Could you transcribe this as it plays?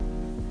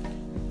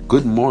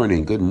Good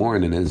morning. Good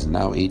morning. It is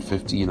now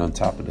 8:15 on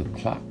top of the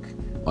clock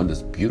on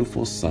this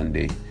beautiful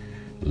Sunday.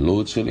 A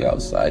little chilly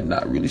outside.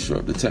 Not really sure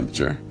of the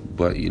temperature,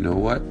 but you know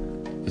what?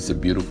 It's a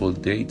beautiful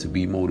day to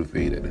be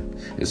motivated.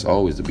 It's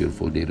always a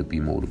beautiful day to be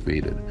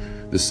motivated.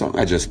 The song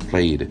I just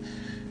played,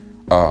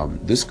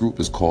 this group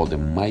is called the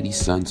Mighty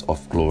Sons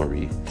of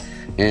Glory,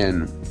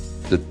 and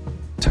the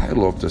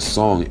title of the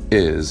song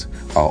is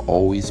 "I'll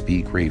Always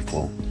Be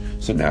Grateful."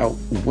 So now,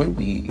 when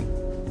we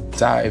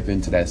dive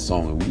into that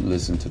song and we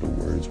listen to the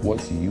words, what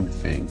do you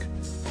think?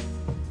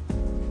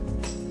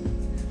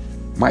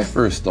 My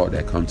first thought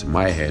that comes to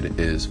my head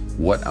is,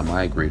 what am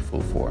I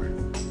grateful for?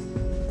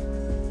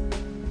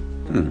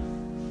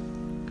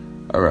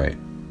 All right.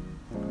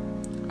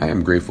 I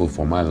am grateful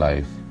for my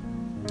life.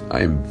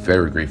 I am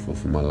very grateful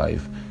for my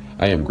life.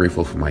 I am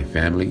grateful for my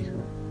family.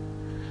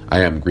 I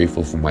am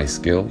grateful for my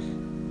skills.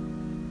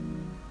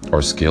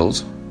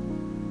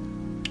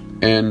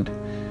 And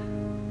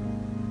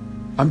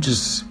I'm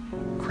just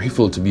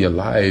grateful to be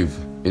alive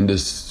in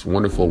this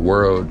wonderful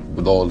world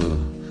with all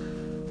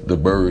the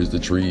birds, the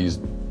trees,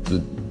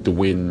 the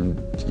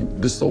wind,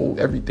 the soul,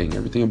 everything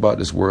about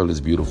this world is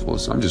beautiful.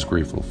 So I'm just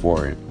grateful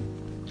for it.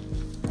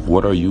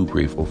 What are you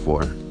grateful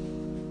for?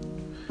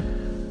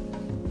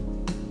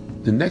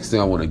 The next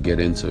thing I want to get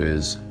into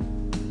is,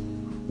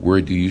 where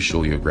do you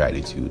show your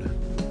gratitude?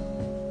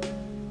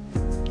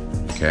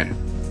 Okay.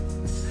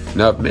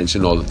 Now, I've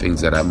mentioned all the things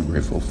that I'm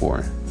grateful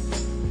for,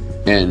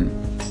 and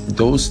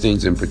those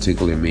things in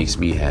particular makes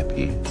me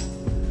happy,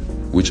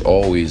 which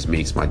always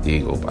makes my day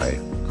go by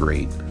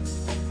great,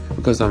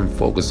 because I'm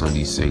focused on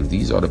these things.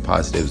 These are the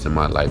positives in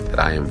my life that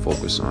I am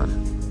focused on.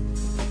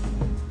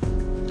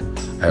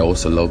 I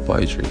also love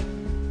poetry.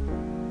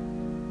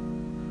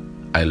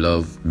 I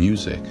love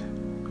music.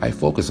 I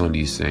focus on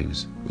these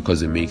things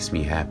because it makes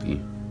me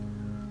happy.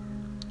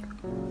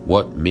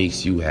 What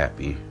makes you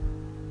happy?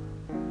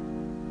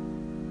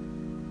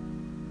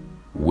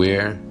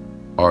 Where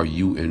are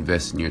you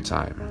investing your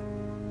time?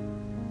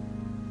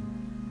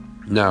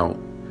 Now,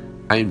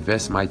 I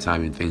invest my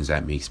time in things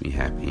that makes me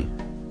happy.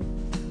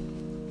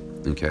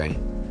 Okay?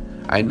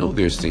 I know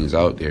there's things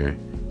out there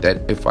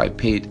that if I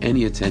paid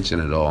any attention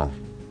at all,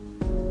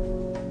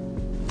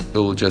 it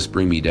will just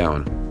bring me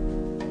down.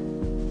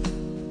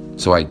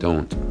 So I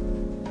don't.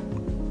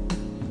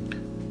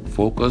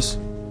 Focus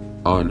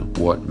on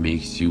what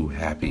makes you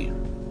happy.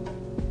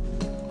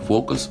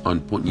 Focus on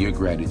putting your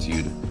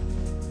gratitude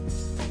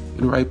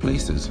in the right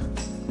places.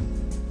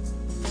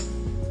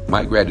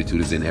 My gratitude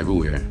is in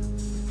everywhere,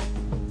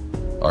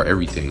 or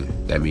everything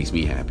that makes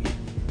me happy.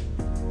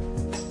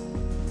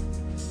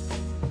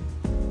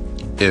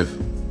 If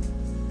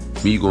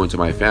me going to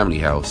my family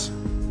house,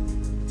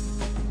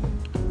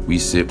 we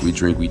sit, we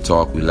drink, we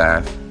talk, we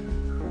laugh,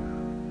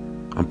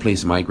 I'm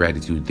placing my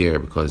gratitude there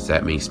because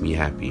that makes me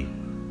happy.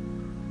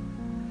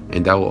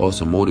 And that will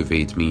also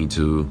motivate me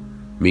to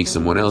make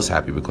someone else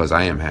happy because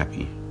I am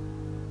happy.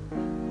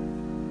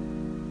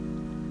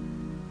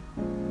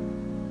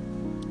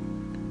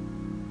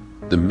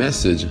 The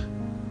message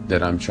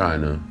that I'm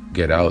trying to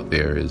get out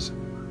there is,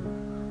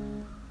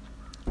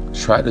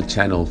 try to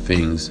channel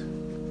things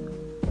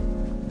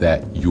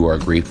that you are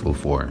grateful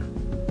for.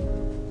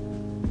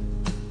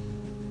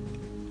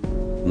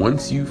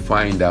 Once you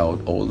find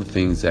out all the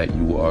things that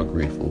you are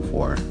grateful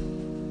for,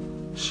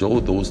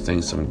 show those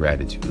things some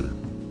gratitude.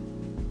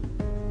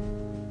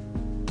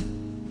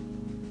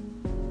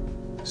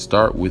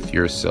 Start with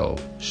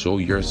yourself. Show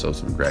yourself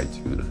some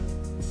gratitude.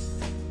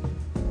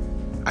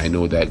 I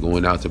know that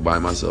going out to buy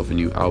myself a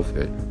new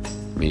outfit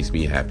makes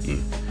me happy.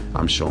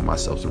 I'm showing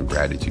myself some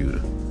gratitude.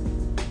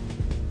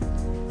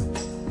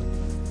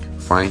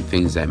 Find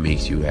things that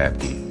makes you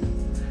happy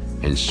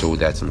and show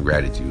that some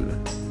gratitude.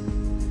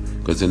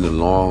 Because in the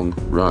long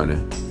run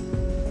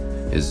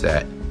is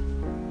that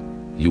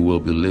you will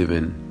be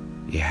living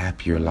a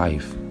happier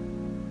life,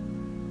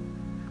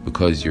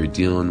 because you're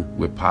dealing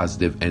with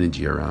positive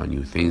energy around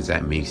you, things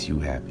that makes you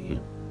happy.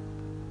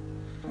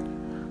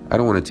 I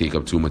don't want to take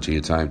up too much of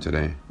your time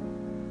today,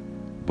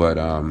 but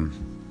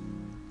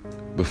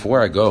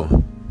before I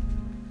go,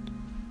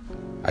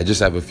 I just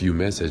have a few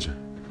messages.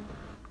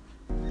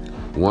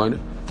 One,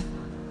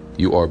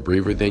 you are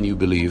braver than you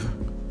believe,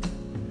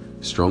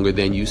 stronger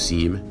than you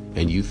seem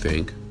and you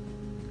think.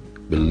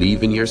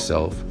 Believe in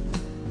yourself.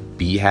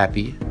 Be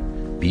happy.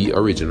 Be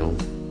original.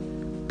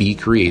 Be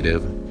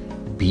creative.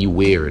 Be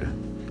weird.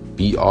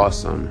 Be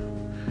awesome.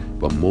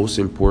 But most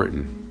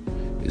important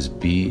is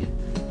be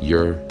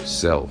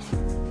yourself.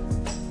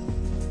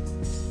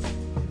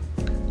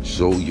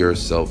 Show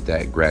yourself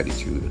that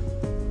gratitude.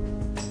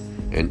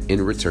 And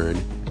in return,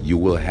 you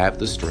will have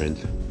the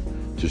strength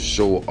to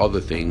show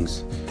other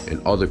things and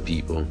other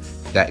people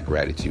that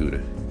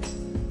gratitude.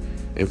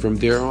 And from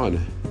there on,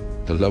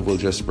 the love will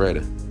just spread.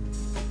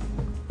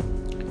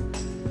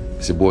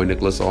 It's your boy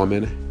Nicholas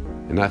Allman,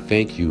 and I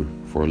thank you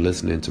for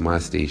listening to my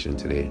station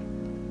today.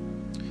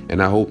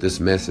 And I hope this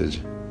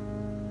message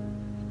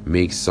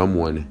makes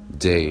someone's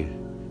day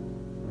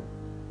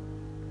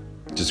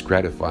just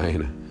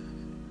gratifying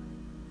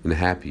and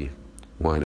happy.